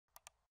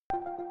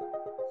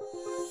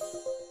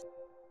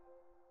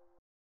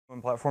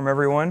Platform,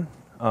 everyone.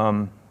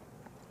 My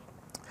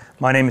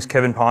name is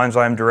Kevin Pines.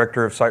 I am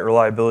Director of Site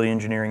Reliability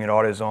Engineering at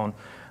AutoZone.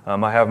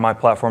 I have my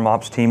Platform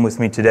Ops team with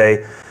me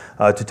today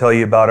to tell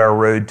you about our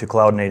road to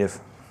Cloud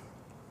Native.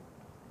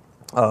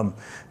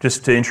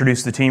 Just to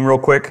introduce the team real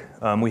quick,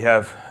 we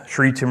have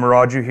Sri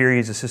Timaraju here.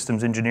 He's a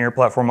Systems Engineer,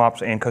 Platform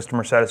Ops, and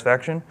Customer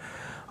Satisfaction.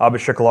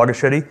 Abhishek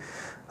Lagashetty,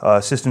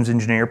 Systems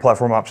Engineer,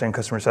 Platform Ops, and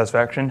Customer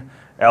Satisfaction.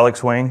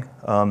 Alex Wang,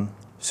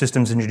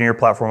 Systems Engineer,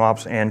 Platform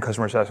Ops, and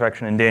Customer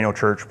Satisfaction. And Daniel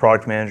Church,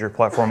 Product Manager,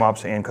 Platform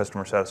Ops, and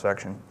Customer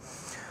Satisfaction.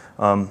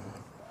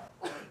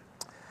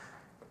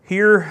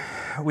 Here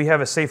we have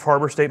a safe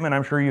harbor statement.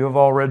 I'm sure you have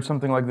all read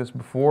something like this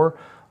before.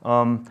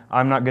 I'm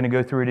not going to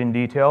go through it in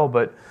detail,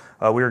 but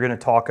we are going to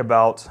talk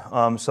about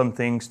some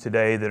things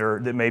today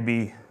that may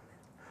be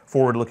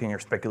forward-looking or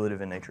speculative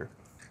in nature.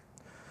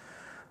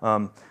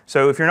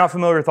 So if you're not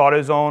familiar with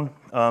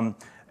AutoZone,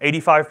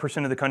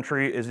 85% of the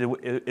country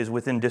is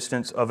within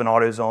distance of an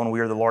AutoZone. We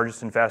are the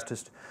largest and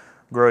fastest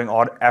growing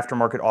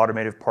aftermarket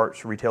automotive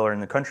parts retailer in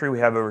the country. We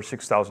have over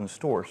 6,000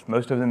 stores,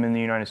 most of them in the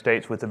United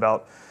States, with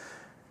about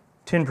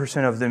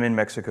 10% of them in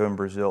Mexico and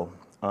Brazil.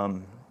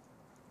 Our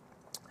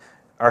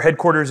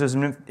headquarters is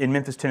in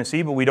Memphis,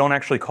 Tennessee, but we don't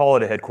actually call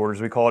it a headquarters.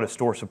 We call it a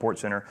store support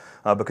center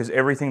because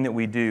everything that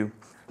we do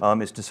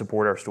is to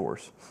support our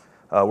stores.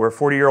 We're a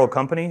 40-year-old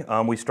company.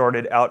 We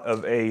started out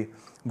of a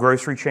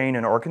grocery chain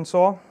in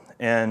Arkansas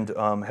and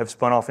have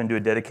spun off into a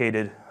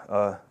dedicated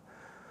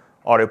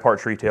auto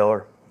parts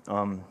retailer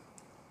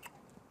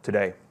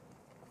today.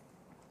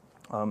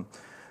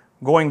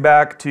 Going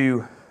back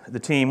to the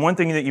team, one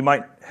thing that you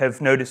might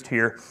have noticed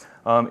here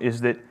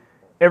is that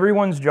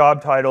everyone's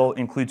job title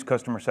includes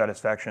customer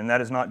satisfaction. That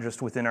is not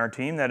just within our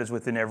team, that is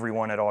within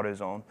everyone at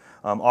AutoZone.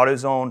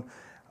 AutoZone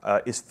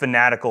is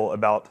fanatical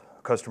about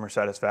customer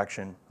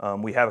satisfaction.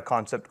 We have a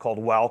concept called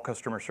WOW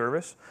Customer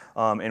Service,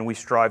 and we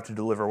strive to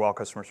deliver WOW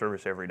Customer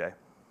Service every day.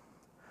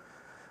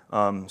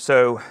 One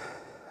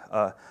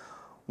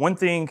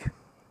thing,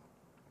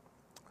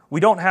 we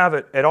don't have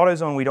it, at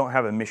AutoZone we don't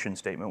have a mission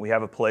statement. We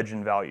have a pledge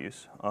and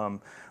values.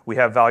 We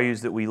have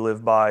values that we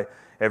live by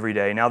every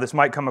day. Now this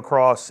might come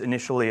across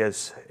initially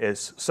as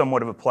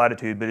somewhat of a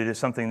platitude, but it is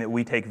something that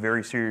we take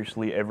very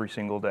seriously every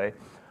single day.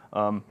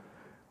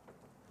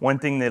 One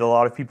thing that a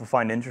lot of people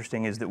find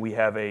interesting is that we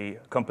have a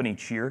company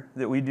cheer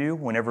that we do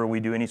whenever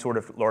we do any sort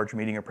of large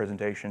meeting or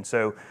presentation.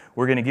 So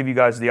we're going to give you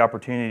guys the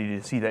opportunity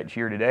to see that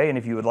cheer today, and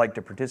if you would like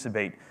to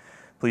participate,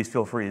 please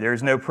feel free.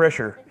 There's no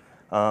pressure,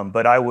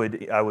 but I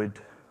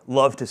would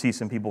love to see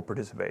some people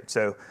participate.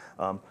 So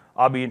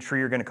Abhi and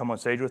Sri are going to come on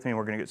stage with me, and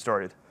we're going to get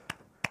started.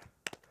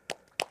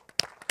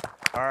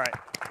 All right.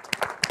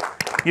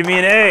 Give me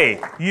an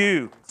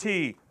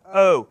A-U-T-O-Z-O-N-E.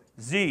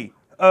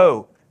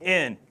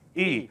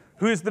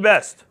 Who's the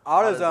best?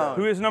 AutoZone.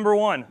 Who is number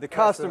one? The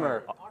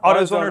customer.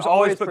 AutoZoners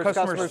always put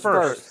customers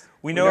first.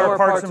 We know our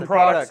parts and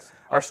products.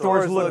 Our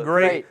stores look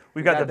great.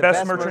 We've got the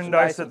best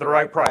merchandise at the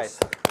right price.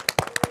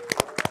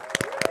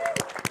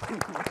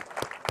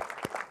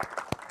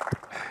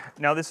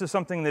 Now this is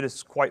something that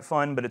is quite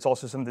fun, but it's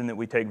also something that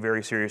we take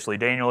very seriously.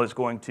 Daniel is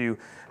going to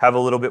have a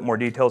little bit more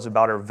details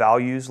about our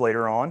values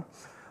later on.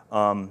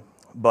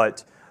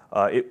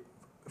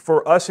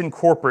 For us in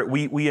corporate,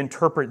 we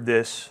interpret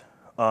this.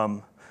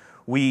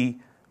 We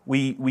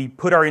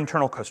put our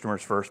internal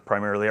customers first,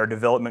 primarily, our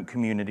development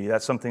community.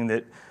 That's something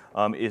that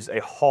is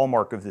a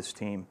hallmark of this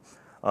team.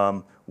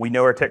 We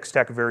know our tech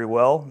stack very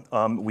well.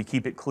 We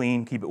keep it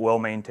clean, keep it well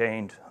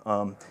maintained,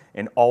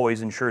 and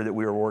always ensure that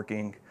we are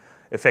working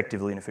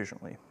effectively and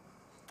efficiently.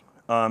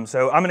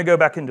 So I'm going to go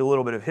back into a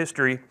little bit of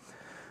history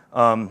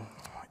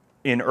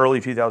in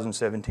early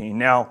 2017.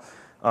 Now,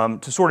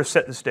 to sort of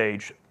set the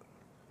stage,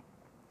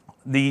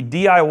 the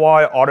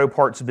DIY auto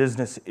parts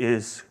business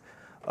is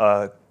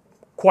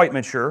quite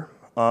mature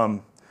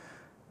and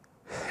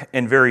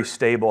very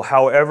stable.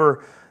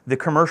 However, the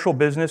commercial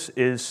business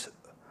is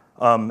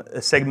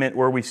a segment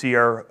where we see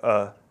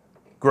our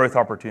growth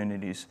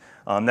opportunities.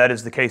 That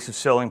is the case of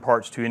selling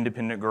parts to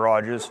independent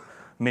garages,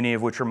 many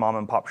of which are mom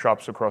and pop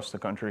shops across the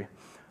country.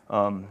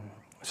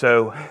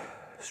 So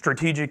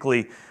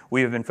strategically,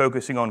 we have been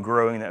focusing on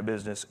growing that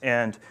business.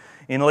 And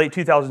in late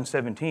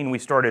 2017, we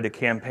started a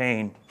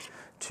campaign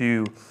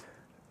to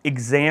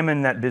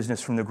examine that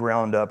business from the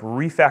ground up,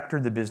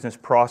 refactor the business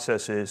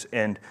processes,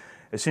 and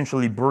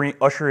essentially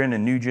usher in a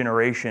new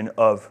generation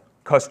of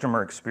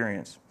customer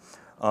experience.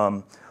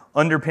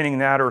 Underpinning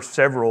that are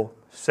several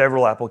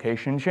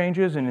application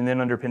changes, and then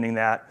underpinning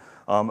that,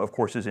 of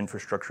course, is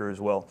infrastructure as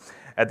well.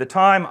 At the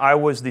time, I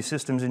was the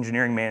systems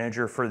engineering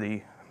manager for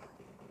the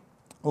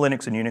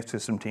Linux and Unix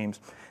system teams,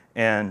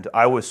 and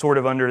I was sort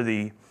of under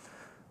the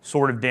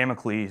sword of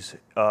Damocles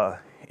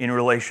in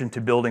relation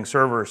to building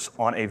servers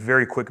on a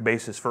very quick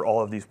basis for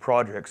all of these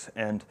projects.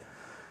 And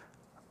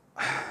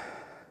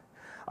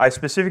I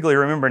specifically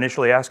remember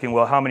initially asking,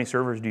 well, how many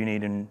servers do you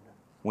need and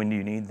when do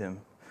you need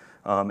them?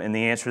 And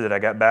the answer that I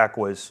got back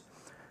was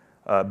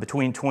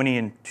between 20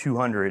 and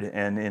 200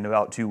 and in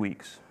about 2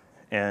 weeks.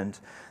 And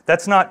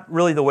that's not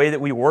really the way that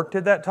we worked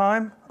at that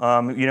time.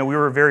 We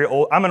were very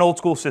old. I'm an old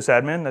school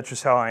sysadmin, that's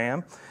just how I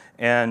am.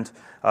 And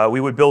we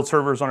would build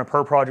servers on a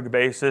per project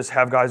basis,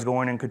 have guys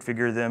go in and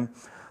configure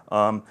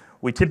them.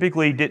 We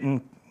typically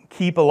didn't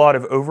keep a lot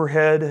of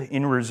overhead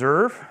in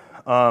reserve.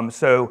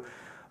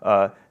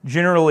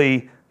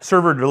 Generally,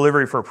 server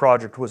delivery for a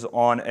project was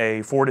on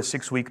a 4 to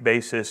 6 week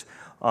basis.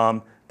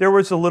 There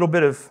was a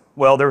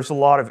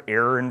lot of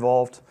error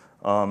involved.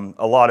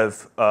 A lot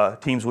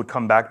of teams would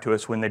come back to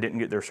us when they didn't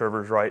get their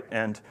servers right,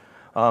 and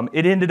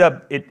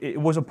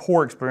it was a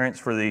poor experience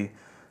for the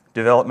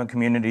development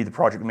community, the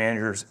project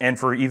managers, and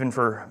even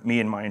for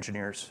me and my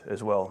engineers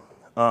as well.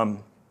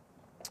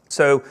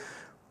 So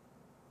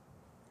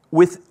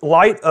with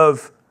light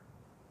of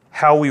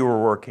how we were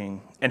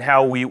working and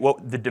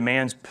what the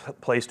demands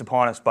placed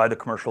upon us by the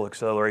commercial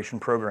acceleration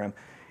program,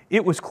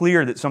 it was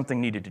clear that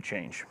something needed to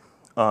change.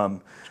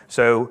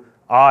 So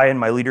I and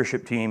my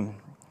leadership team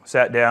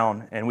sat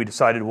down and we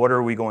decided, what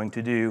are we going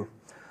to do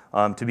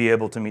to be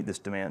able to meet this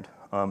demand?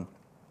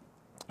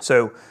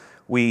 So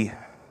we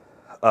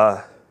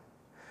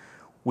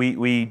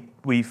decided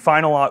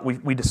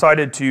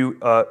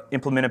to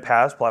implement a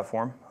PaaS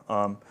platform.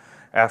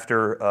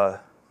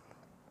 After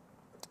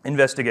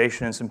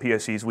investigation and some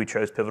POCs, we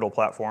chose Pivotal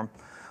Platform.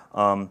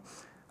 And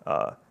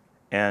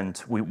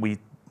we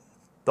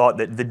thought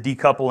that the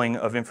decoupling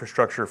of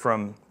infrastructure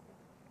from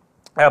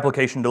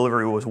application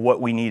delivery was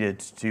what we needed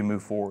to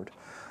move forward.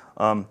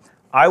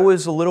 I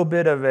was a little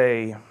bit of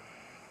a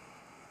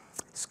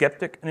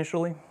skeptic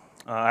initially.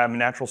 I'm a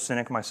natural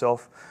cynic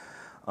myself.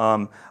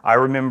 I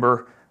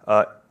remember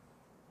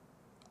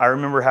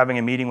having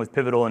a meeting with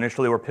Pivotal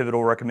initially where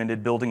Pivotal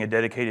recommended building a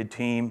dedicated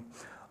team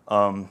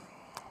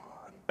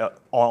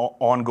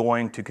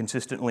ongoing to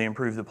consistently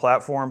improve the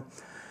platform.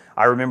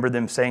 I remember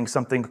them saying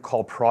something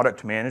called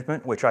product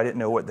management, which I didn't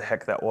know what the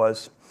heck that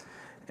was.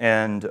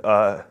 And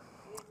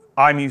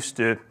I'm used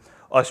to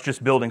us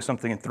just building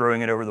something and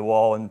throwing it over the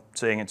wall and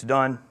saying it's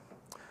done.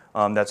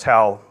 That's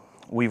how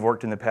we've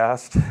worked in the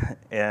past.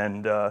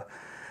 And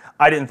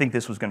I didn't think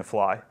this was going to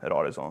fly at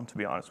AutoZone, to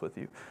be honest with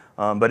you.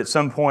 But at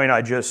some point,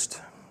 I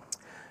just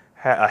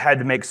had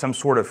to make some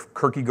sort of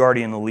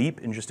Kierkegaardian leap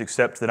and just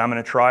accept that I'm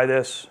going to try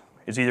this.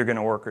 It's either going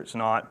to work or it's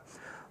not.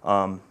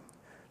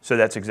 So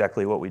that's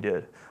exactly what we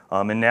did.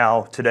 And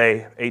now,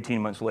 today,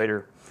 18 months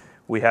later,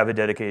 we have a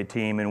dedicated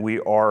team, and we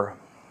are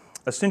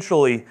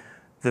essentially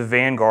the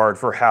vanguard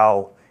for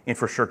how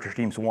infrastructure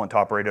teams want to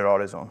operate at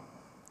AutoZone.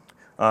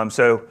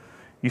 So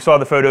you saw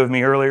the photo of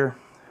me earlier.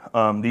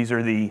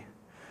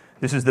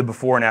 This is the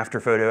before and after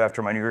photo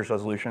after my New Year's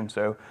resolution.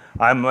 So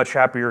I'm much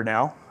happier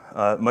now,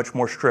 much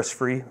more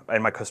stress-free,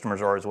 and my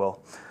customers are as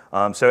well.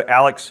 So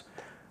Alex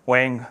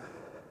Wang,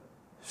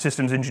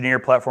 Systems Engineer,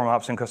 Platform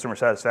Ops, and Customer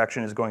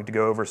Satisfaction, is going to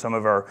go over some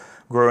of our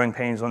growing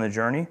pains on the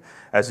journey,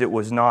 as it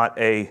was not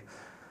a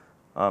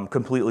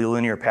completely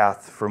linear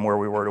path from where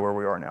we were to where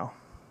we are now.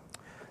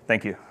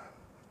 Thank you.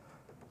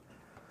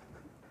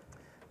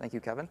 Thank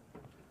you, Kevin.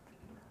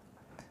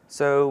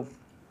 So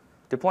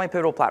deploying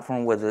Pivotal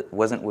Platform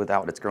wasn't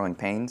without its growing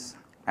pains.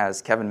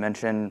 As Kevin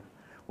mentioned,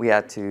 we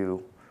had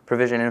to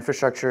provision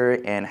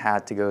infrastructure and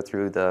had to go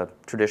through the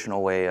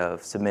traditional way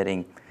of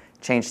submitting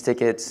change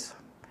tickets,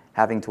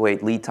 having to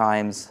wait lead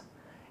times.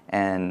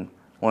 And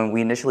when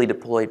we initially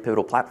deployed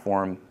Pivotal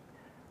Platform,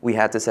 we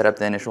had to set up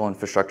the initial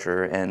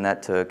infrastructure, and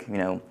that took,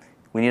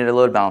 we needed a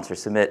load balancer,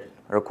 submit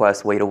a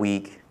request, wait a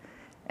week,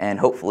 and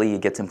hopefully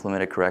it gets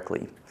implemented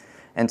correctly.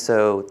 And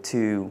so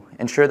to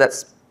ensure that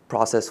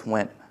process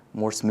went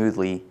more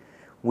smoothly,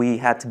 we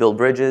had to build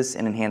bridges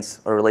and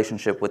enhance our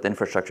relationship with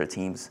infrastructure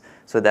teams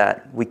so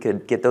that we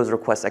could get those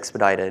requests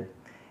expedited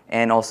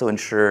and also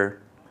ensure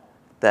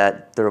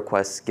that the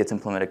request gets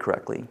implemented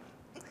correctly.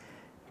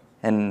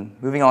 And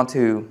moving on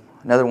to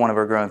another one of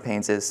our growing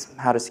pains is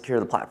how to secure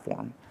the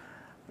platform.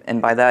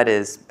 And by that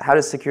is, how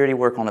does security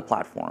work on the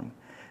platform?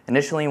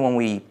 Initially, when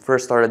we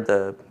first started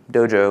the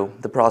dojo,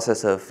 the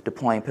process of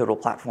deploying Pivotal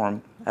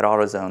Platform at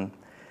AutoZone,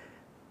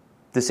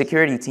 the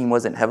security team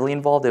wasn't heavily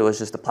involved. It was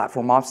just the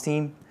platform ops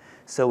team.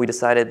 So we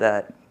decided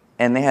that,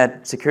 and they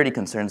had security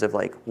concerns of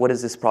like, what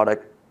is this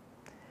product?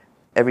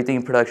 Everything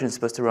in production is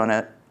supposed to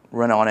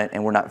run on it,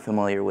 and we're not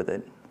familiar with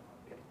it.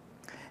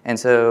 And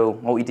so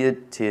what we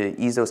did to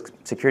ease those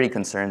security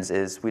concerns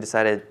is we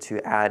decided to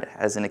add,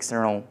 as an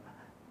external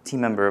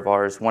team member of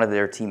ours, one of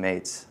their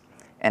teammates,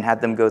 and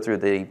had them go through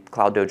the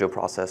Cloud Dojo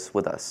process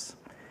with us.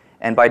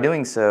 And by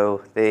doing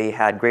so, they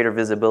had greater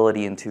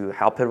visibility into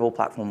how Pivotal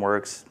Platform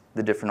works,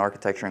 the different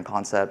architecture and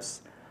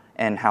concepts,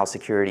 and how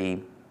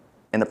security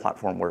in the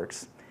platform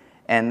works.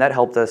 And that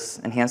helped us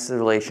enhance the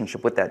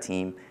relationship with that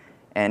team.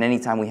 And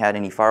anytime we had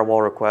any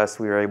firewall requests,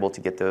 we were able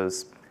to get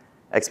those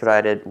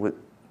expedited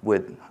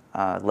with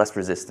less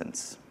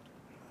resistance.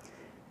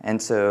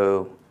 And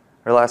so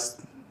our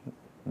last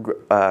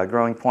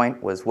growing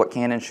point was what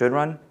can and should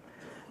run.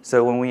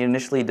 So when we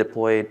initially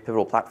deployed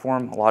Pivotal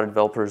Platform, a lot of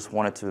developers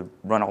wanted to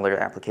run all their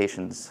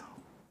applications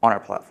on our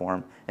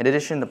platform. In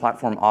addition, the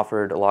platform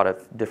offered a lot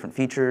of different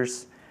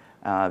features,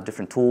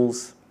 different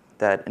tools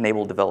that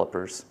enabled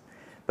developers.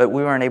 But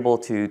we weren't able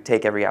to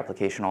take every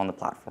application on the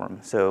platform.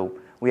 So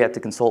we had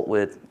to consult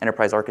with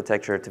enterprise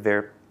architecture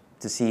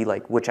to see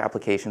like which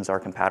applications are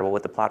compatible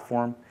with the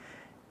platform.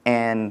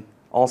 And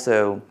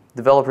also,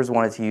 developers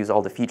wanted to use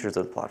all the features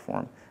of the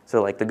platform.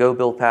 So like the Go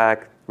build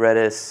pack,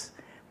 Redis,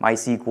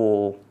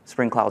 MySQL,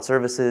 Spring Cloud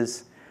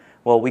Services.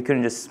 Well, we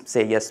couldn't just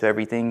say yes to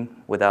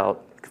everything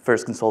without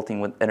first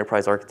consulting with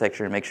enterprise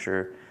architecture to make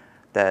sure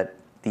that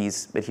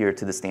these adhere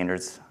to the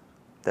standards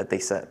that they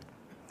set.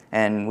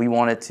 And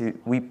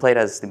we played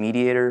as the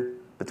mediator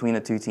between the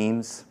two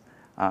teams.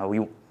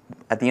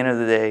 At the end of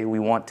the day, we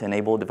want to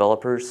enable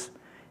developers,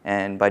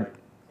 and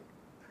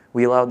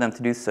we allowed them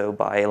to do so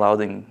by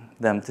allowing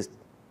them to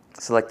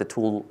select the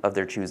tool of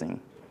their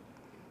choosing.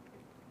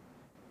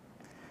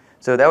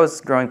 So that was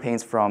growing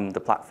pains from the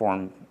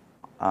platform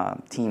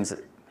team's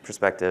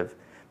perspective.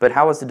 But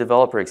how was the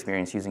developer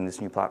experience using this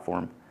new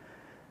platform?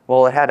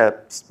 Well, it had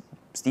a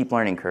steep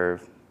learning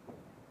curve.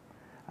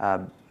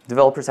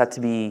 Developers had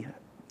to be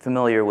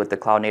familiar with the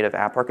cloud-native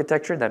app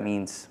architecture. That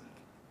means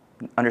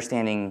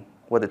understanding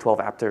what the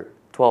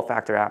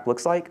 12-factor app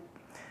looks like.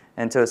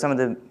 And so some of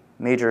the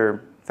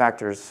major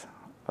factors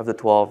of the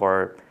 12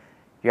 are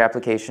your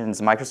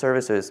application's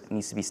microservice, so it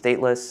needs to be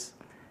stateless.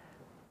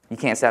 You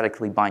can't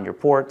statically bind your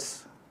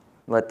ports.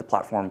 Let the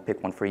platform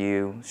pick one for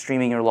you.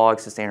 Streaming your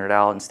logs to standard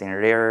out and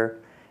standard error.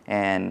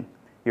 And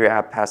your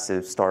app has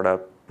to start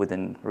up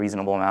within a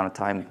reasonable amount of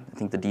time. I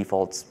think the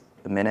default's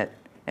a minute,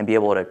 and be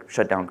able to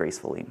shut down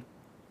gracefully.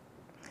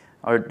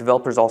 Our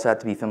developers also have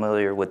to be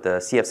familiar with the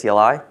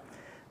CF-CLI,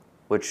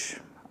 which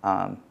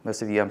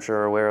most of you, I'm sure,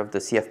 are aware of the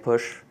CF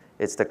push.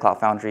 It's the Cloud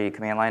Foundry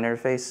command line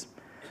interface.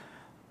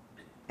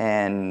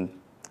 And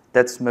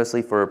that's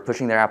mostly for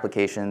pushing their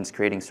applications,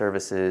 creating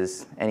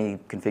services, any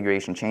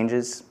configuration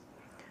changes.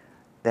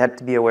 They have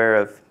to be aware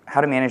of how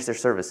to manage their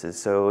services.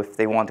 So if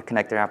they want to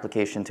connect their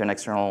application to an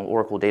external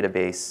Oracle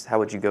database, how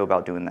would you go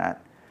about doing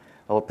that?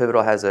 Well,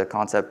 Pivotal has a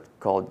concept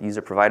called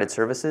user-provided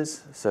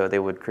services. So they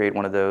would create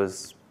one of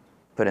those,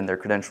 put in their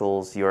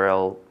credentials,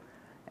 URL,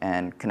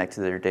 and connect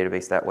to their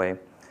database that way.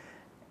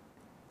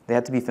 They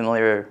have to be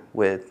familiar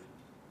with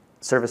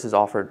services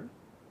offered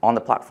on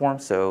the platform.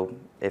 So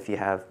if you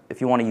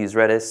want to use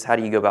Redis, how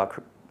do you go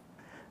about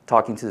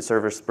talking to the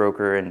service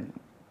broker and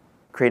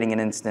creating an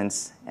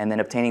instance and then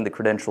obtaining the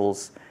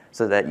credentials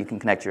so that you can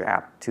connect your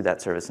app to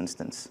that service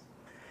instance?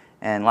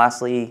 And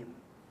lastly,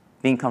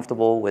 being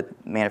comfortable with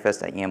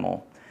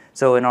manifest.yaml.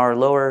 So in our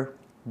lower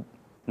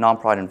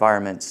non-prod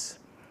environments,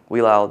 we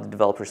allow the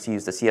developers to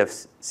use the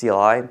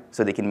CF-CLI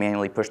so they can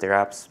manually push their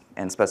apps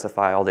and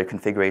specify all their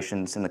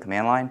configurations in the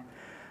command line.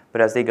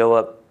 But as they go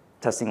up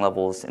testing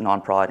levels in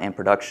non-prod and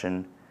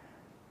production,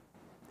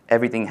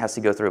 everything has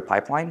to go through a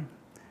pipeline.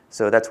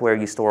 So that's where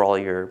you store all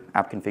your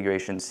app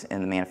configurations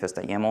in the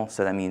manifest.yaml.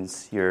 So that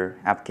means your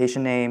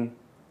application name,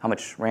 how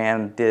much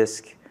RAM,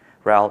 disk,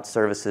 route,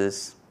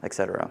 services,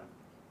 etc.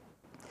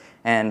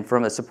 And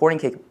from a supporting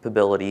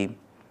capability,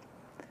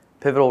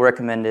 Pivotal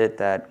recommended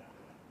that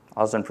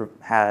AutoZone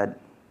had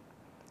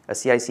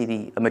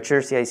a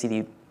mature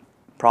CI/CD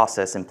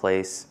process in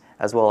place,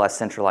 as well as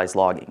centralized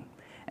logging.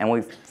 And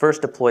when we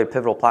first deployed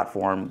Pivotal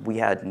Platform, we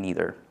had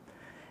neither.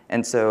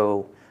 And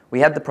so we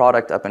had the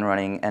product up and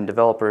running, and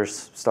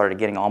developers started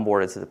getting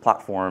onboarded to the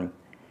platform.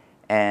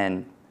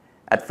 And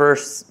at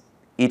first,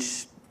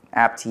 each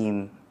app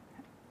team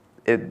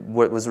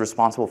was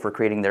responsible for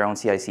creating their own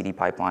CI/CD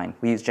pipeline.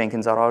 We used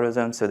Jenkins at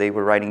AutoZone, so they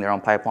were writing their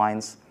own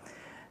pipelines.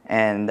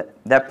 And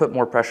that put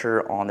more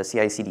pressure on the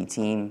CI/CD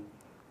team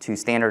to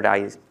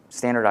standardize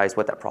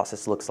what that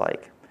process looks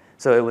like.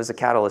 So it was a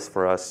catalyst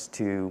for us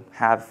to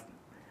have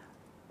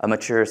a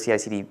mature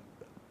CI/CD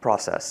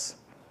process.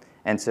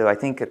 And so I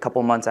think a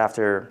couple months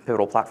after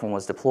Pivotal Platform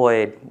was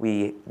deployed,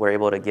 we were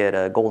able to get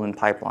a golden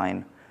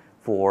pipeline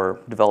for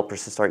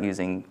developers to start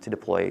using to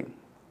deploy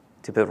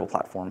to Pivotal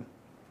Platform.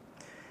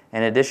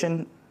 In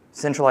addition,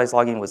 centralized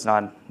logging was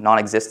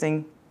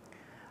non-existing.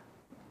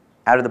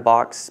 Out of the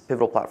box,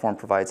 Pivotal Platform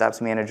provides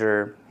Apps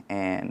Manager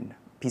and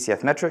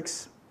PCF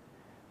metrics,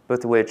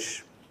 both of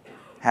which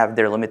have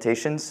their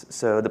limitations.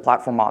 So the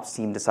platform ops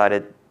team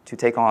decided to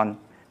take on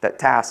that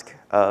task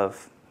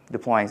of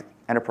deploying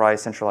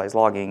enterprise centralized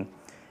logging,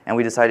 and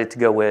we decided to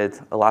go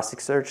with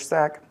Elasticsearch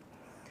Stack,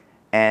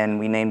 and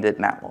we named it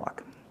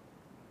Matlock.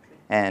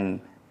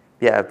 And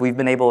yeah, we've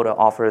been able to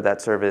offer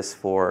that service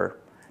for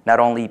not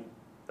only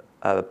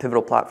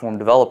Pivotal Platform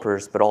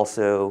developers, but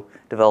also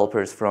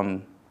developers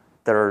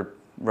that are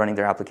running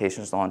their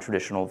applications on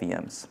traditional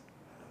VMs.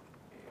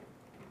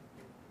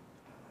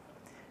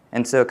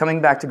 And so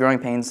coming back to growing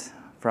pains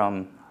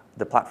from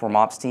the platform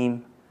ops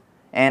team,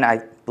 and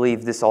I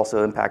believe this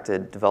also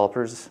impacted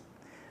developers,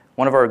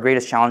 one of our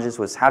greatest challenges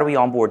was how do we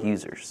onboard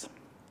users?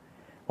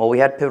 Well, we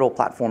had Pivotal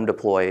Platform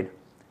deployed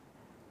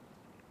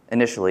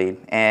initially,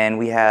 and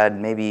we had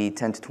maybe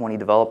 10 to 20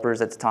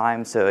 developers at the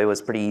time, so it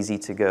was pretty easy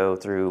to go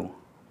through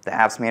the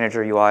Apps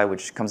Manager UI,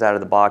 which comes out of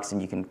the box,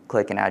 and you can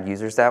click and add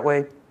users that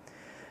way.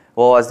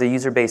 Well, as the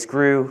user base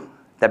grew,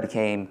 that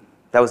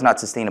was not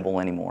sustainable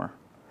anymore.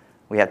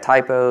 We had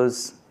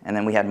typos, and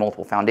then we had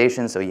multiple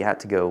foundations, so you had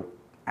to go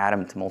add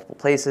them to multiple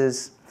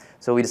places.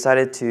 So we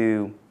decided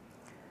to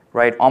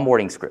write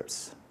onboarding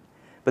scripts.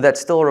 But that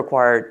still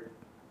required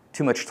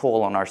too much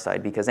toll on our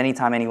side, because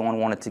anytime anyone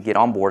wanted to get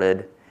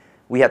onboarded,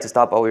 we had to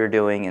stop what we were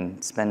doing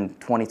and spend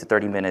 20 to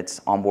 30 minutes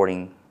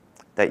onboarding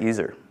that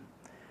user.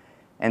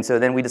 And so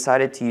then we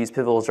decided to use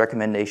Pivotal's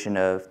recommendation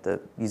of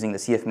using the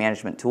CF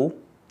management tool,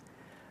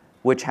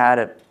 which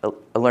had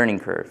a learning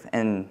curve.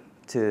 And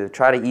to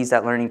try to ease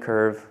that learning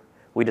curve,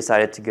 we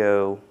decided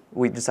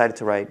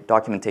to write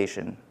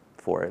documentation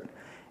for it.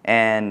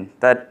 And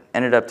that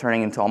ended up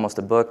turning into almost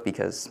a book,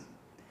 because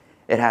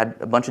it had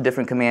a bunch of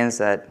different commands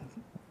that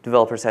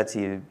developers had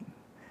to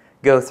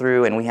go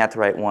through, and we had to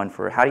write one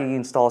for how do you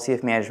install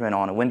CF management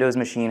on a Windows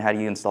machine, how do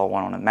you install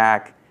one on a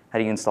Mac, how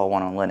do you install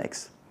one on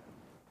Linux.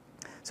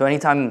 So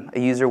anytime a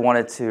user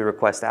wanted to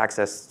request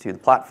access to the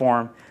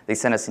platform, they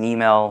sent us an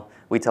email,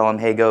 we tell them,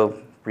 hey, go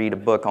read a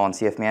book on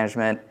CF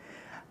management,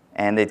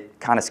 and they'd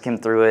kind of skim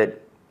through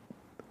it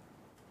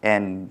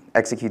and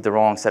execute the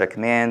wrong set of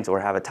commands or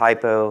have a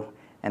typo,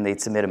 and they'd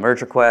submit a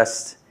merge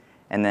request,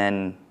 and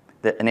then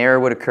an error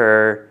would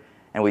occur,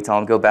 and we tell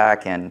them go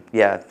back, and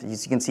yeah,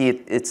 as you can see,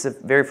 it's a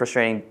very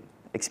frustrating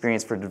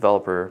experience for a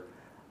developer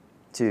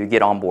to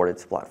get onboarded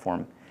to the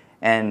platform.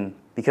 And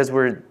because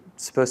we're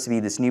supposed to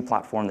be this new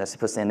platform that's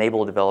supposed to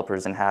enable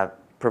developers and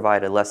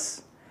provide a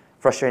less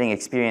frustrating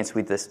experience,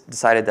 we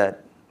decided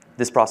that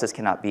this process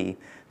cannot be.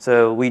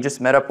 So we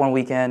just met up one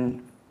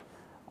weekend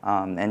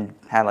and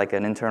had like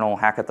an internal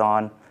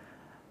hackathon,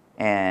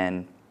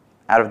 and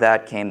out of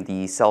that came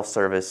the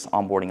self-service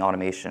onboarding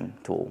automation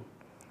tool.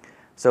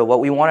 So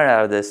what we wanted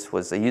out of this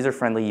was a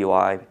user-friendly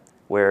UI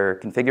where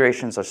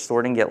configurations are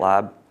stored in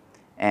GitLab,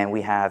 and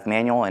we have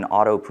manual and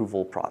auto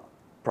approval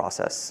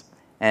process.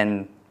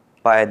 And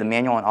by the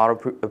manual and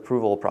auto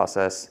approval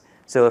process,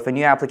 so if a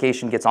new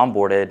application gets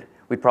onboarded,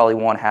 we'd probably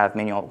want to have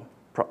manual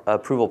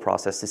approval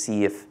process to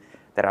see if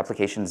that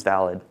application is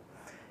valid.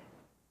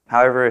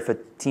 However, if a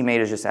teammate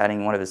is just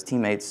adding one of his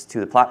teammates to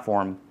the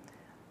platform,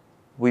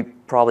 we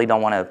probably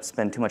don't want to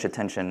spend too much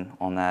attention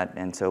on that,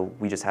 and so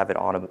we just have it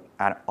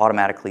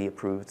automatically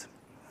approved.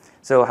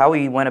 So how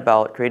we went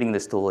about creating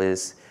this tool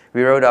is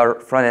we wrote our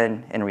front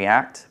end in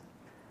React,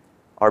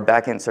 our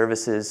back end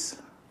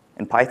services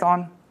in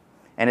Python,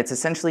 and it's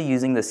essentially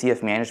using the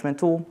CF management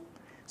tool.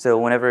 So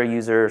whenever a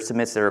user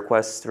submits a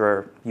request through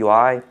our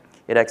UI,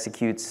 it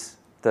executes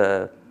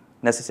the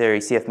necessary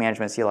CF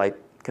management CLI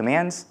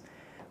commands,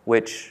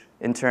 which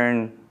in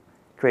turn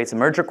creates a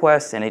merge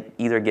request, and it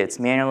either gets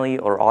manually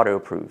or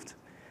auto-approved.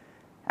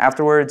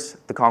 Afterwards,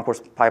 the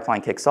concourse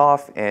pipeline kicks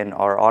off, and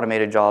our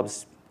automated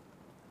jobs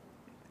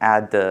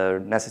add the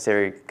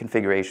necessary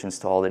configurations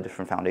to all the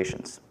different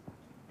foundations.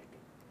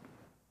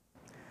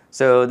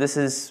 So this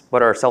is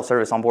what our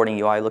self-service onboarding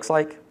UI looks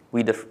like.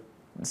 We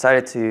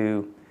decided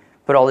to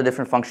put all the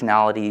different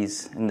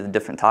functionalities into the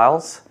different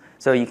tiles.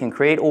 So you can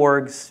create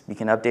orgs, you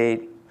can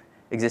update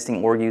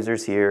existing org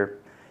users here.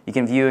 You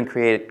can view and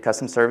create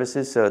custom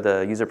services, so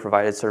the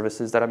user-provided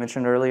services that I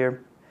mentioned earlier.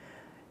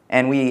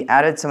 And we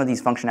added some of these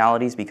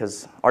functionalities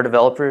because our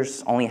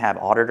developers only have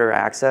auditor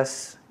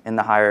access in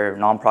the higher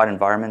non-prod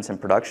environments in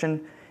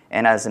production.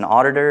 And as an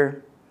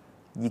auditor,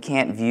 you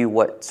can't view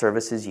what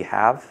services you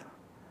have.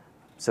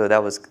 So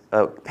that was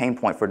a pain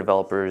point for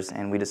developers,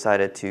 and we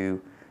decided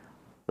to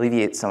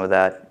alleviate some of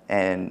that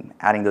and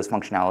adding those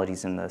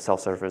functionalities in the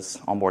self-service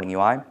onboarding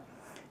UI.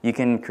 You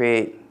can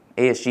create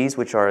ASGs,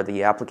 which are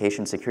the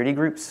application security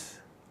groups.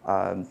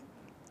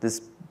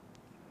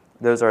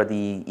 Those are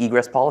the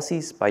egress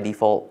policies. By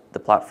default, the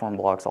platform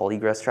blocks all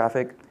egress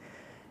traffic.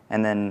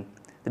 And then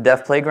the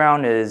dev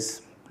playground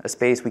is a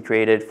space we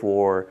created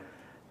for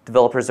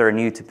developers that are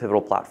new to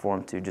Pivotal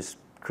platform to just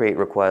create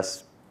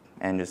requests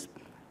and just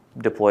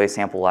deploy a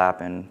sample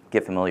app and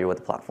get familiar with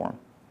the platform.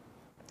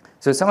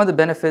 So some of the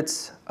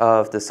benefits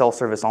of the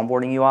self-service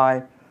onboarding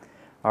UI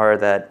are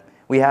that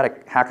we had a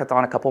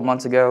hackathon a couple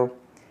months ago,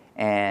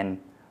 and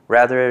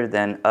rather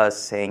than us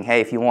saying,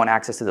 hey, if you want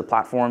access to the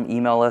platform,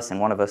 email us and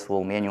one of us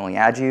will manually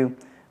add you,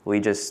 we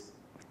just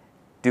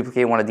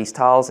duplicate one of these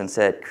tiles and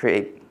said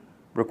create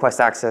request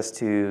access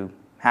to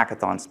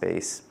hackathon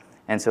space.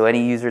 And so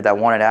any user that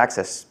wanted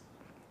access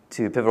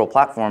to Pivotal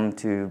platform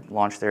to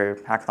launch their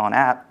hackathon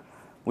app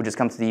would just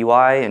come to the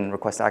UI and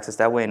request access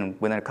that way, and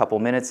within a couple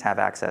minutes have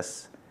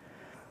access.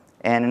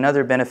 And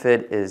another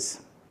benefit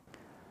is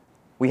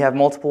we have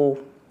multiple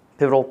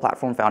Pivotal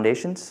platform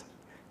foundations.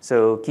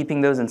 So keeping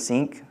those in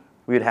sync,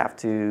 we would have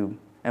to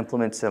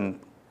implement some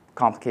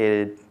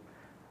complicated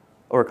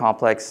or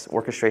complex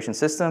orchestration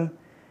system.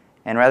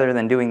 And rather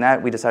than doing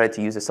that, we decided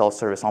to use a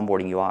self-service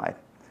onboarding UI.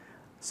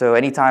 So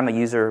anytime a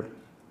user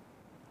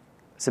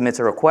submits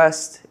a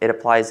request, it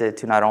applies it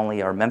to not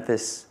only our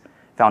Memphis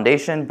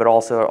foundation, but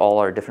also all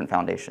our different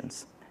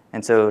foundations.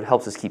 And so it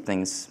helps us keep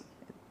things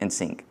in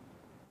sync.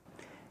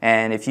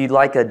 And if you'd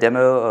like a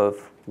demo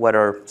of what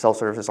our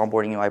self-service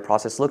onboarding UI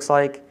process looks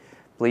like,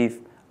 I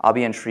believe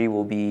Abhi and Shri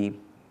will be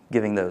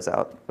giving those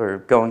out or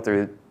going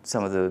through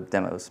some of the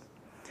demos.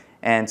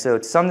 And so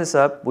to sum this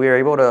up, we are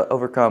able to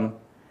overcome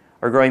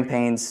our growing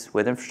pains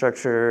with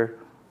infrastructure,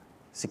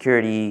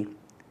 security,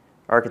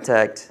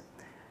 architect,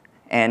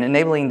 and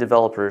enabling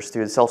developers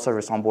through the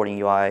self-service onboarding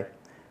UI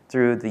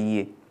through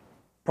the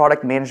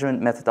product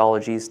management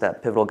methodologies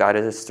that Pivotal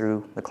guided us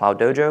through the Cloud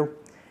Dojo.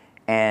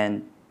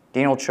 And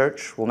Daniel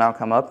Church will now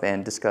come up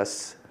and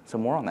discuss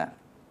some more on that.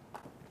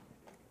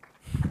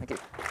 Thank you.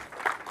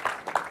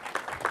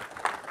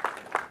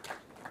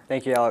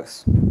 Thank you,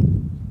 Alex.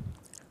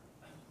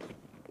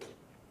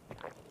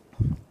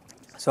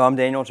 So I'm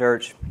Daniel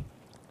Church,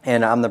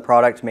 and I'm the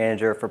product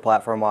manager for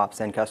platform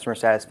ops and customer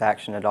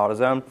satisfaction at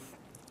AutoZone.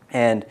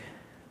 And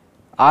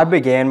I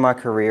began my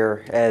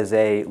career as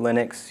a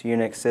Linux,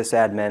 Unix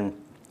sysadmin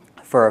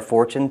for a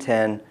Fortune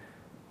 10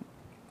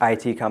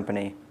 IT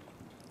company.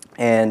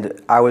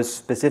 And I was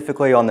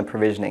specifically on the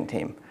provisioning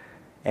team.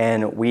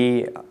 And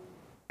we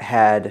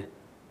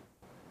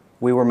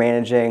were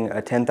managing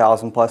a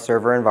 10,000 plus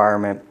server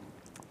environment.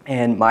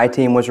 And my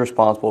team was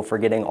responsible for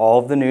getting all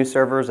of the new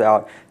servers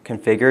out,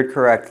 configured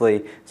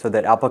correctly, so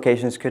that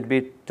applications could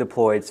be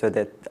deployed, so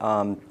that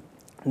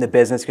the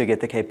business could get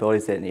the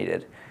capabilities that it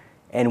needed.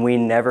 And we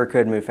never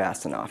could move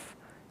fast enough.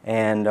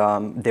 And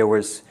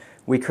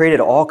we created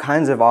all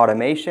kinds of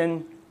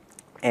automation,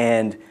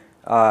 and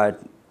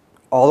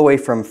all the way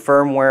from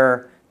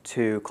firmware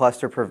to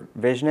cluster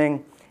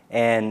provisioning.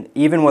 And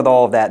even with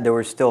all of that, there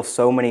were still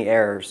so many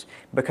errors,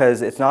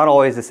 because it's not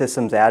always the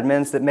systems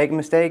admins that make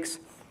mistakes,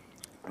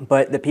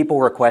 but the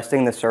people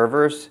requesting the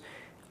servers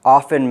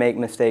often make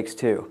mistakes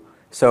too.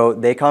 So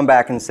they come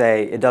back and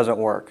say, it doesn't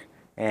work.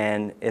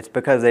 And it's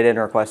because they didn't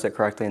request it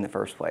correctly in the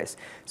first place.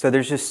 So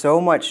there's just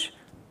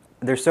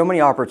there's so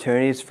many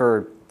opportunities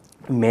for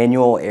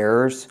manual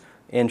errors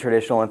in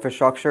traditional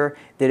infrastructure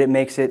that it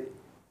makes it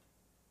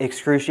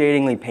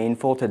excruciatingly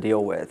painful to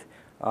deal with.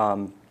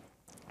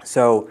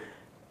 So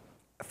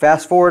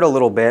fast forward a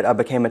little bit, I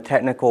became a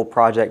technical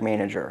project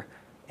manager.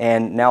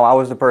 And now I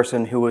was the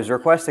person who was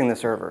requesting the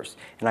servers.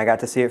 And I got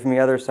to see it from the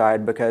other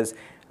side, because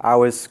I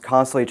was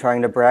constantly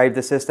trying to bribe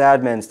the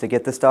sysadmins to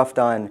get the stuff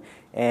done.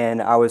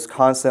 And I was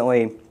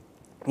constantly,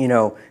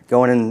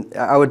 going and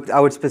I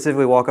would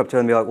specifically walk up to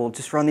them and be like, well,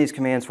 just run these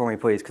commands for me,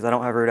 please, because I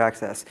don't have root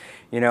access.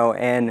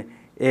 And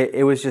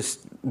it was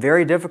just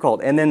very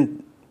difficult. And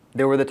then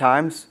there were the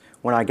times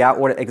when I got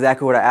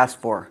exactly what I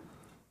asked for,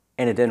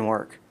 and it didn't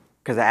work,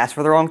 because I asked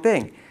for the wrong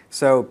thing.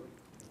 So,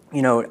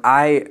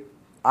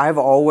 I've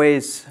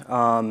always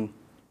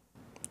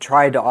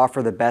tried to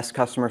offer the best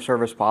customer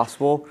service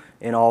possible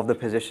in all of the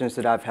positions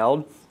that I've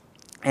held.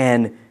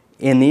 And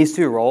in these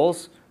two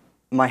roles,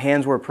 my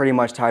hands were pretty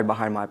much tied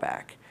behind my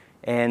back.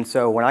 And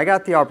so when I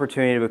got the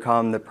opportunity to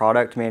become the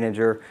product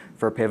manager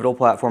for Pivotal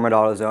Platform at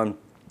AutoZone,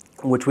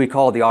 which we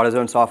call the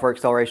AutoZone Software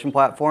Acceleration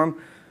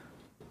Platform,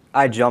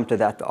 I jumped at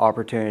that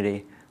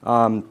opportunity.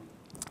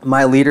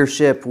 My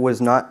leadership was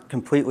not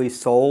completely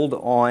sold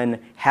on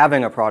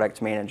having a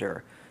product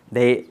manager.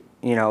 I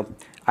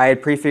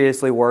had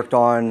previously worked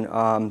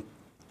on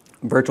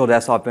virtual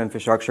desktop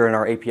infrastructure and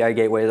our API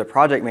gateway as a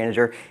project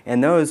manager,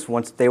 and those,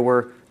 once they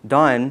were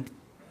done,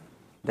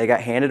 they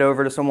got handed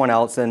over to someone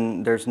else,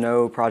 and there's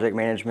no project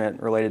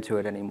management related to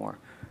it anymore.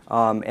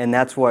 And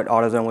that's what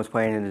AutoZone was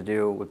planning to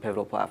do with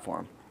Pivotal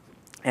Platform.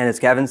 And as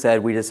Kevin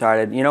said, we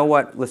decided, you know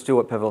what, let's do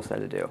what Pivotal said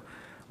to do.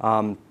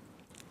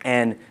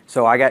 And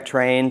so I got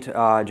trained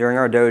during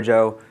our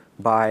dojo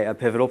by a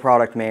Pivotal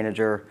product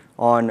manager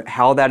on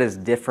how that is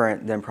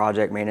different than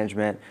project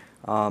management,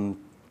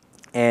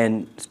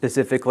 and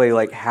specifically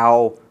like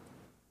how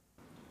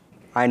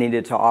I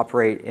needed to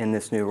operate in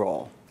this new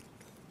role.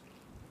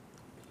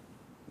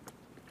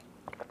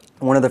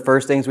 One of the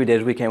first things we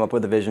did is we came up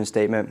with a vision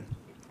statement.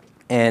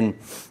 And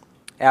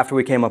after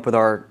we came up with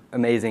our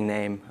amazing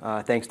name,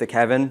 thanks to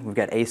Kevin, we've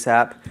got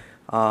ASAP.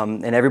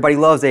 And everybody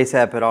loves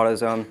ASAP at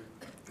AutoZone,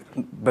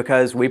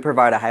 because we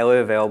provide a highly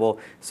available,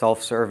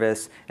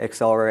 self-service,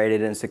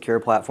 accelerated, and secure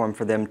platform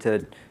for them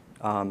to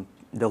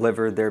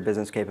deliver their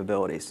business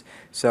capabilities.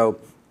 So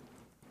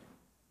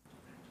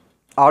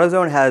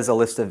AutoZone has a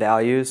list of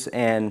values,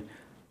 and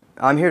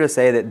I'm here to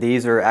say that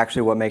these are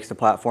actually what makes the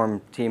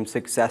platform team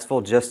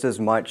successful just as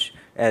much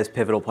as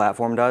Pivotal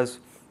Platform does.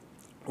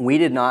 We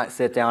did not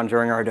sit down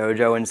during our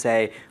dojo and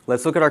say,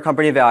 let's look at our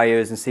company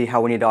values and see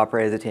how we need to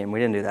operate as a team. We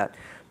didn't do that.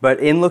 But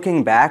in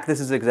looking back, this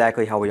is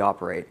exactly how we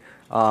operate.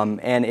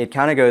 And it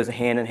kind of goes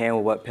hand in hand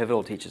with what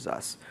Pivotal teaches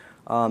us.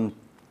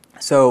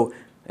 So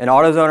an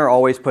AutoZoner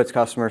always puts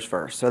customers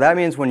first. So that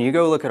means when you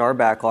go look at our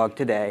backlog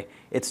today,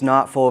 it's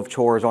not full of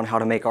chores on how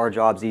to make our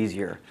jobs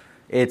easier.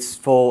 It's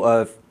full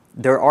of,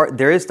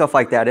 there is stuff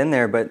like that in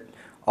there, but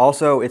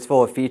also it's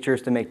full of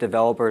features to make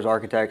developers,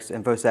 architects,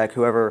 InfoSec,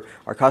 whoever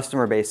our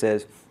customer base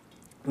is,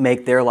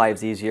 make their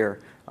lives easier.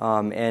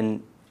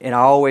 And I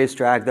always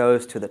drag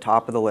those to the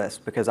top of the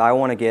list, because I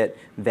want to get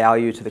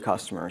value to the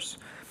customers.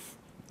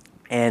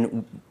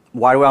 And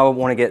why do I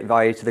want to get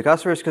value to the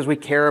customers? Because we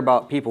care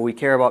about people. We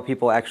care about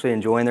people actually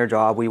enjoying their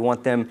job. We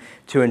want them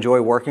to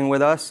enjoy working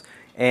with us.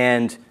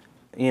 And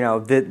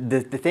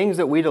the things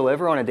that we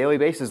deliver on a daily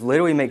basis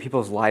literally make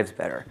people's lives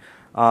better.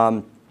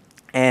 And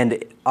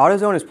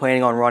AutoZone is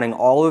planning on running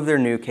all of their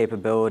new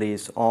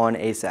capabilities on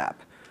ASAP.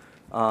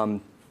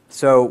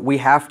 So we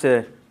have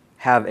to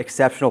have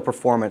exceptional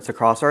performance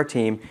across our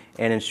team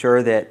and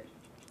ensure that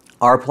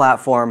our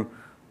platform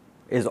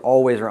is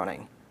always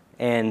running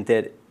and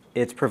that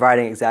it's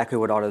providing exactly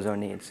what AutoZone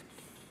needs.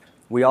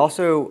 We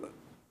also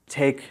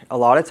take a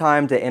lot of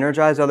time to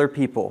energize other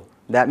people.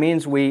 That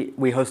means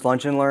we host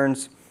lunch and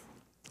learns,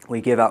 we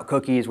give out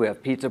cookies, we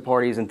have pizza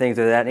parties and things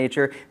of that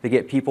nature to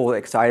get people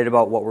excited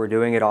about what we're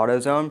doing at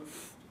AutoZone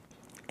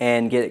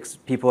and get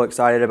people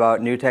excited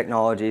about new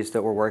technologies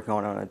that we're working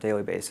on a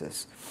daily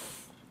basis.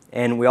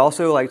 And we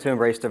also like to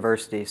embrace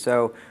diversity.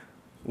 So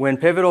when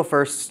Pivotal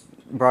first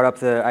brought up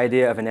the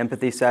idea of an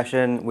empathy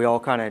session,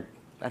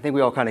 I think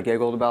we all kind of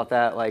giggled about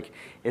that. Like,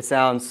 it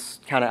sounds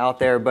kind of out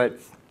there, but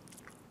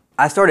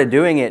I started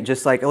doing it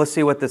just like, let's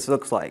see what this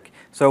looks like.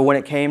 So when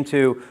it came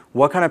to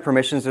what kind of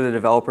permissions are the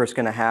developers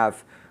going to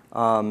have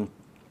on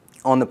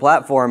the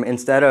platform,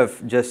 instead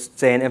of just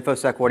saying,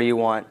 InfoSec, what do you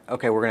want?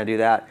 Okay, we're going to do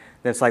that.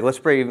 Then it's like, let's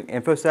bring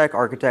InfoSec,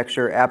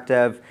 architecture, app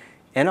dev,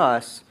 and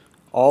us,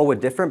 all with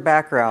different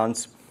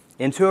backgrounds,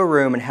 into a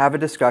room and have a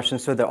discussion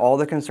so that all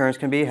the concerns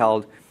can be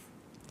held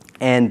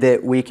and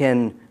that we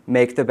can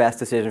make the best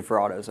decision for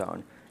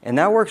AutoZone. And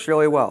that works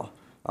really well.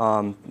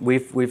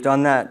 We've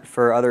done that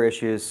for other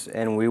issues,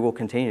 and we will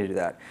continue to do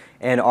that.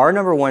 And our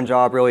number one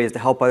job really is to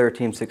help other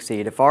teams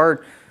succeed.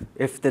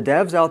 If the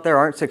devs out there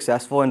aren't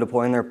successful in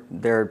deploying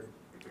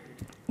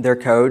their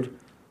code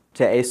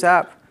to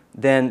ASAP,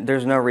 then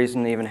there's no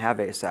reason to even have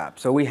ASAP.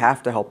 So we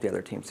have to help the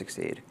other team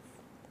succeed.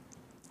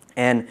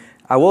 And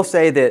I will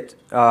say that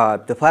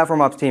the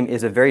Platform Ops team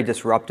is a very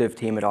disruptive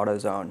team at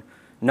AutoZone.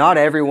 Not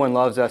everyone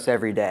loves us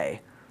every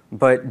day,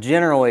 but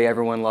generally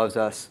everyone loves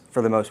us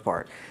for the most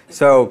part.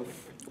 So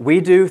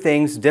we do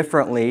things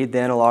differently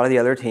than a lot of the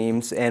other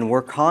teams, and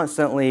we're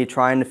constantly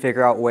trying to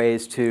figure out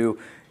ways to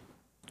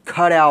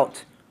cut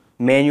out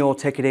manual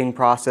ticketing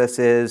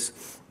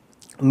processes,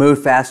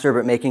 move faster,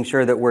 but making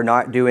sure that we're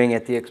not doing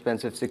at the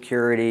expense of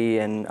security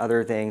and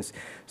other things.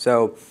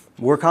 So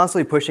we're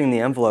constantly pushing the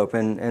envelope,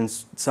 and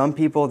some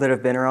people that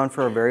have been around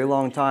for a very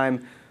long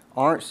time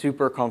aren't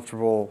super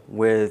comfortable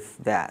with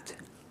that.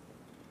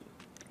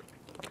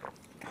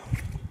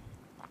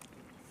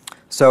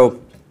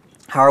 So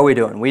how are we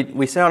doing?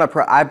 We sent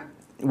out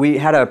we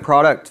had a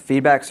product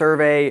feedback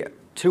survey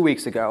 2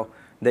 weeks ago.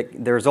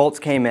 The results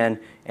came in,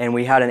 and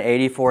we had an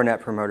 84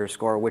 Net Promoter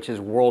Score, which is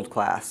world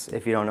class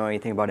if you don't know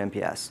anything about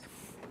NPS.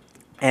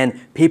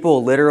 And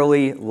people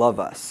literally love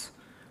us,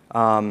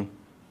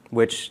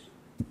 which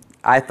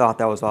I thought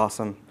that was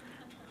awesome.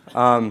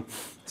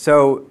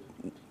 So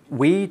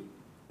we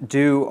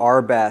do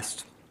our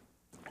best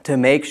to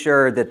make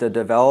sure that the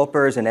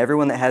developers and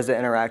everyone that has to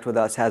interact with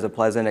us has a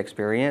pleasant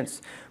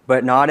experience,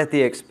 but not at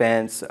the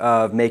expense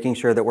of making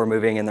sure that we're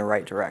moving in the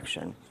right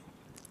direction.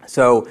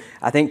 So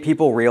I think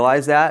people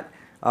realize that.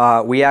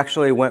 We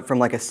actually went from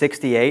like a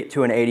 68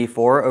 to an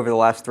 84 over the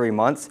last 3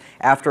 months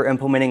after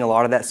implementing a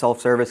lot of that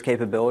self-service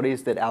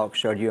capabilities that Alex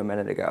showed you a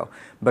minute ago,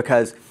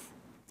 because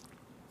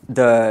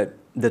the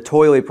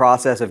toily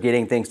process of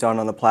getting things done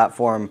on the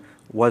platform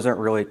wasn't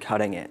really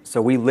cutting it.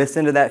 So we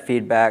listened to that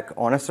feedback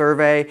on a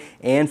survey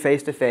and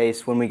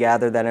face-to-face when we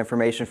gathered that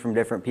information from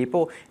different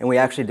people, and we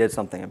actually did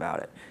something about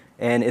it.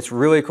 And it's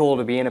really cool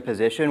to be in a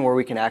position where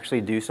we can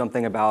actually do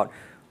something about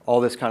all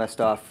this kind of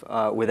stuff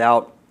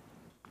without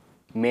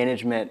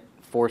management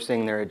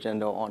forcing their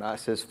agenda on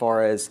us, as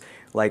far as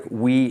like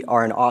we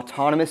are an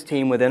autonomous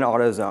team within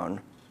AutoZone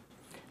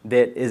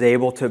that is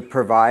able to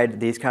provide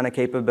these kind of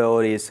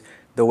capabilities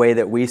the way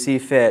that we see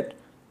fit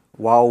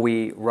while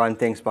we run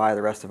things by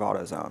the rest of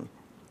AutoZone.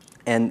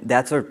 And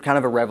that's a kind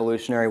of a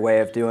revolutionary way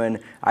of doing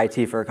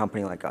IT for a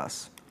company like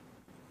us.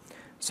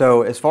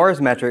 So as far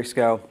as metrics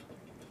go,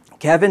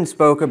 Kevin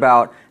spoke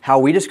about how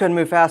we just couldn't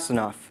move fast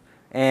enough,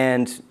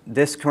 and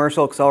this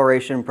commercial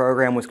acceleration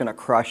program was going to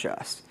crush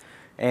us.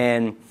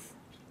 And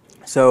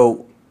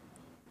so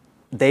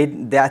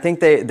I think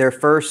their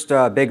first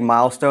big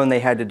milestone they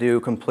had to do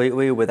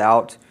completely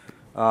without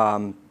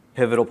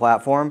Pivotal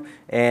platform,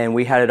 and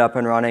we had it up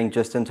and running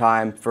just in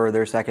time for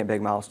their second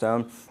big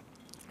milestone.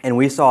 And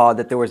we saw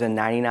that there was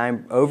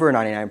over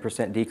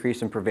 99%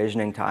 decrease in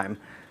provisioning time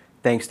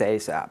thanks to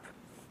ASAP.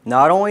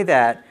 Not only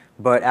that,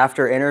 but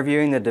after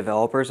interviewing the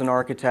developers and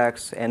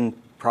architects and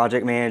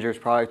project managers,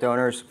 product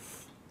owners,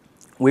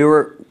 we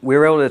were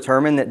able to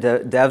determine that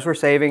devs were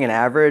saving an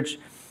average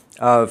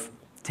of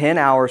 10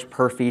 hours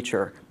per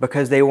feature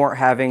because they weren't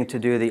having to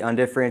do the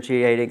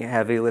undifferentiating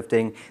heavy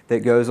lifting that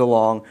goes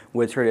along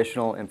with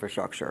traditional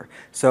infrastructure.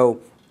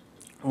 So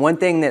one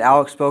thing that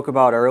Alex spoke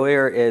about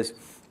earlier is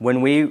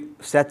when we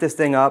set this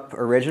thing up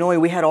originally,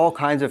 we had all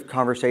kinds of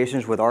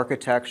conversations with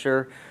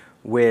architecture,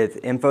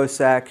 with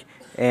InfoSec,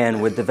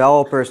 and with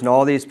developers and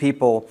all these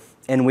people,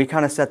 and we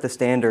kind of set the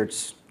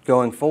standards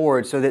going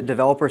forward so that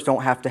developers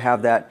don't have to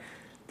have that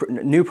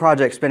new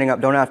projects spinning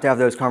up, don't have to have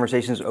those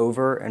conversations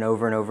over and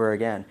over and over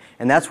again.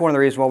 And that's one of the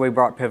reasons why we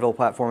brought Pivotal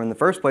Platform in the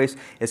first place,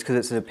 is because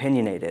it's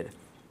opinionated.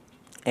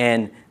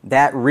 And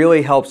that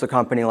really helps a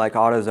company like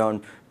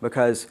AutoZone,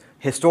 because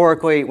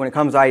historically, when it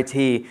comes to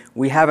IT,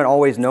 we haven't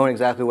always known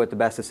exactly what the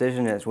best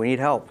decision is. We need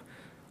help.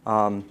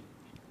 On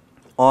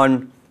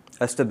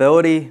a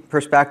stability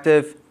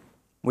perspective,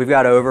 we've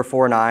got over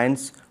 4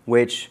 nines,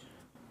 which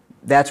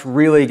that's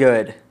really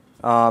good,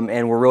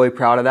 and we're really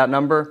proud of that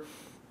number,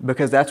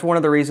 because that's one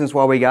of the reasons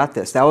why we got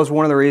this. That was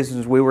one of the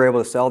reasons we were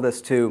able to sell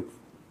this to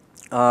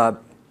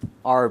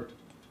our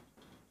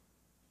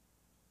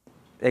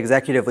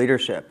executive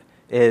leadership,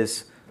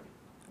 is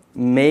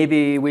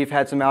maybe we've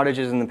had some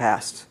outages in the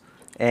past,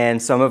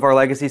 and some of our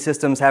legacy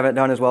systems haven't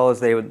done as well as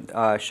they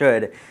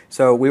should.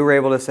 So we were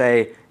able to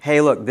say,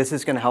 hey, look, this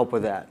is going to help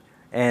with that.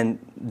 And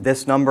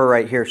this number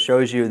right here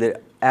shows you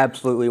that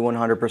absolutely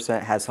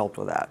 100% has helped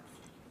with that.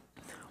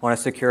 On a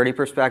security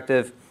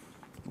perspective,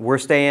 we're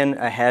staying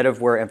ahead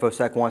of where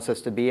InfoSec wants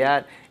us to be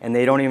at, and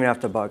they don't even have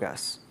to bug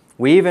us.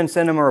 We even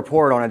send them a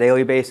report on a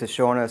daily basis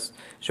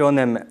showing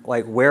them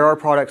like where our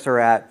products are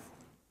at,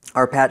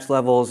 our patch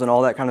levels, and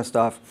all that kind of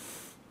stuff.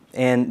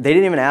 And they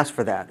didn't even ask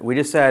for that. We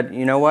just said,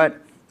 you know what?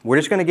 We're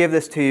just going to give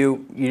this to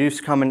you. You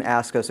just come and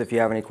ask us if you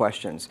have any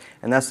questions.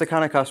 And that's the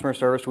kind of customer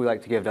service we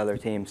like to give to other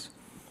teams.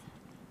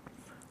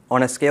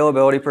 On a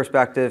scalability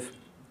perspective,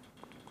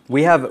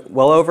 we have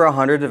well over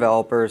 100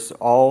 developers,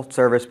 all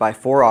serviced by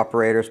 4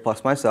 operators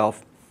plus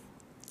myself.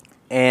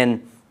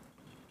 And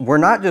we're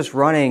not just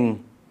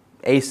running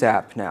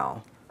ASAP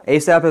now.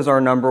 ASAP is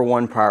our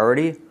 #1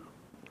 priority.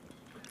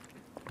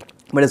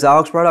 But as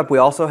Alex brought up, we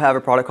also have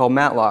a product called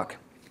Matlock,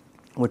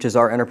 which is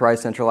our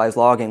enterprise centralized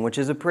logging, which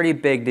is a pretty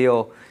big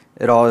deal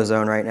at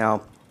AutoZone right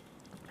now.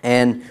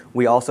 And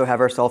we also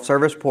have our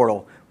self-service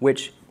portal,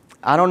 which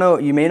I don't know,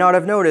 you may not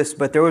have noticed,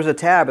 but there was a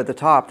tab at the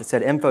top that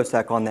said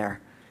InfoSec on there.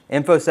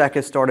 InfoSec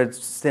has started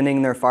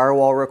sending their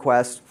firewall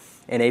requests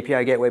and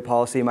API gateway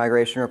policy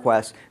migration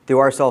requests through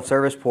our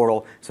self-service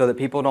portal so that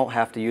people don't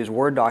have to use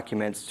Word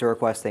documents to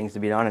request things to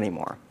be done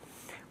anymore,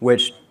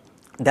 which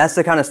that's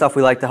the kind of stuff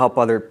we like to help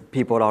other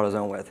people at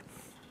AutoZone with.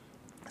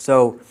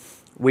 So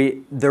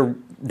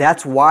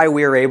that's why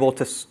we are able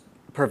to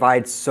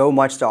provide so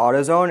much to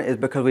AutoZone, is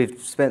because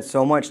we've spent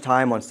so much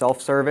time on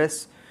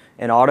self-service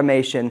and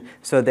automation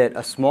so that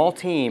a small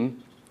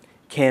team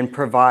can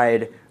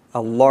provide a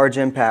large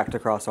impact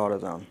across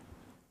AutoZone.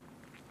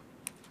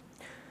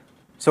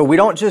 So we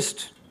don't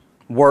just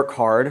work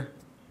hard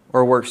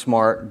or work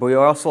smart, but we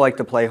also like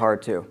to play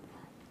hard too.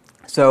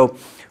 So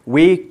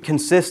we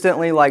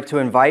consistently like to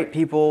invite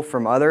people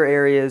from other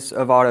areas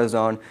of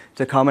AutoZone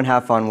to come and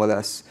have fun with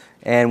us.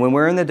 And when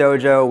we're in the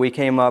dojo, we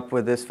came up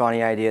with this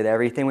funny idea that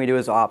everything we do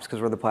is ops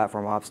because we're the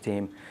platform ops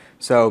team.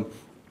 So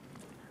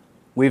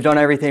we've done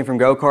everything from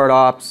go-kart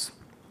ops.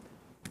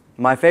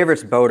 My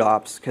favorite's boat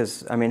ops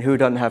because, I mean, who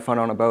doesn't have fun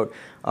on a boat?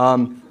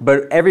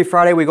 But every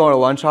Friday we go on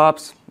lunch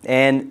ops,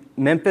 and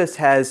Memphis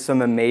has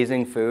some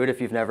amazing food if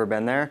you've never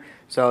been there.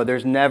 So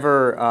there's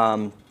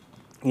never,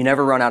 you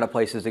never run out of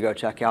places to go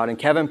check out. And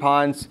Kevin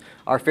Pons,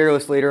 our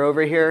fearless leader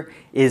over here,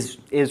 is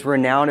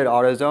renowned at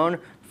AutoZone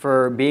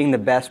for being the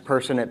best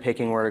person at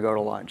picking where to go to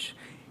lunch.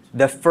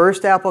 The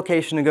first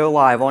application to go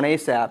live on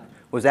ASAP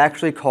was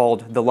actually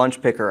called the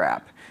Lunch Picker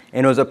app.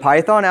 And it was a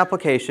Python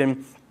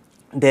application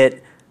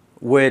that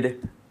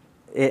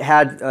it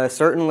had a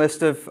certain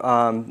list of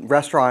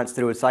restaurants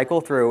that it would cycle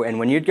through, and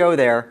when you'd go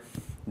there,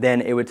 then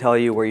it would tell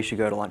you where you should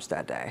go to lunch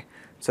that day.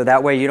 So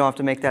that way you don't have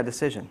to make that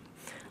decision.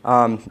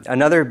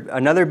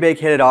 Another big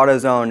hit at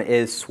AutoZone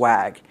is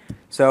swag.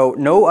 So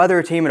no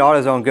other team at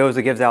AutoZone goes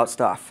and gives out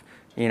stuff,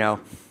 you know.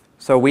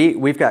 So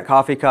we've got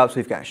coffee cups,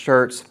 we've got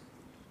shirts,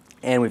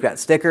 and we've got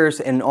stickers,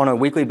 and on a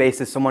weekly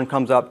basis someone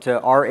comes up to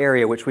our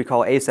area, which we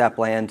call ASAP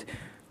Land,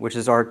 which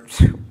is our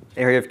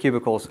area of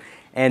cubicles,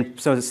 and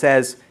so it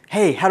says,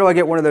 hey, how do I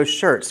get one of those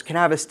shirts? Can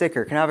I have a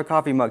sticker? Can I have a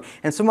coffee mug?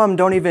 And some of them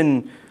don't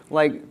even,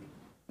 like,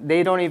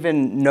 they don't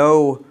even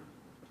know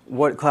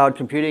what cloud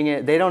computing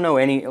is. They don't know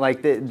any,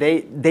 like,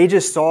 they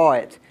just saw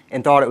it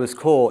and thought it was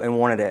cool and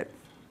wanted it.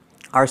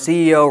 Our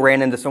CEO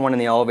ran into someone in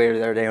the elevator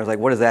the other day and was like,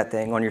 what is that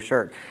thing on your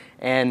shirt?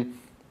 And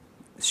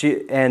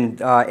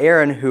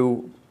Aaron,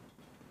 who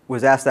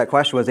was asked that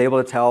question, was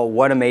able to tell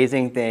what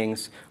amazing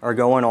things are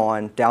going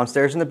on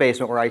downstairs in the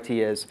basement where IT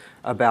is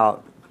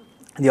about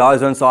the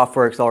AutoZone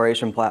software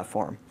acceleration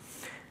platform.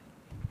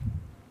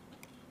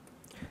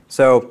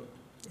 So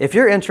if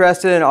you're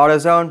interested in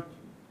AutoZone,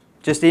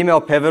 just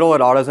email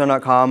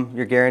pivotal@autozone.com.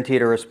 You're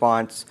guaranteed a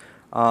response.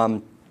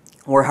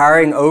 We're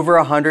hiring over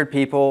 100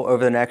 people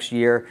over the next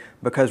year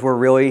because we're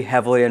really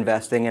heavily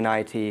investing in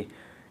IT.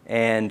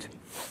 And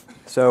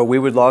so we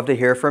would love to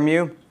hear from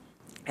you.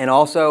 And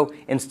also,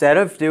 instead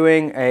of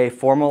doing a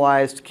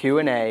formalized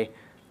Q&A,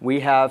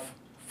 we have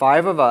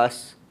 5 of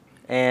us,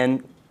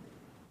 and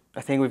I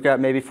think we've got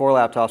maybe 4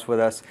 laptops with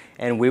us,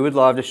 and we would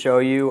love to show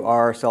you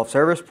our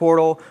self-service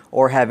portal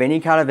or have any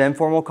kind of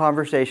informal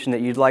conversation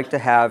that you'd like to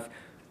have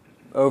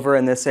over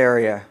in this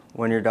area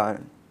when you're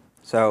done.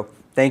 So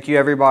thank you,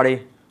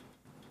 everybody,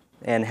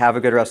 and have a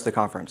good rest of the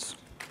conference.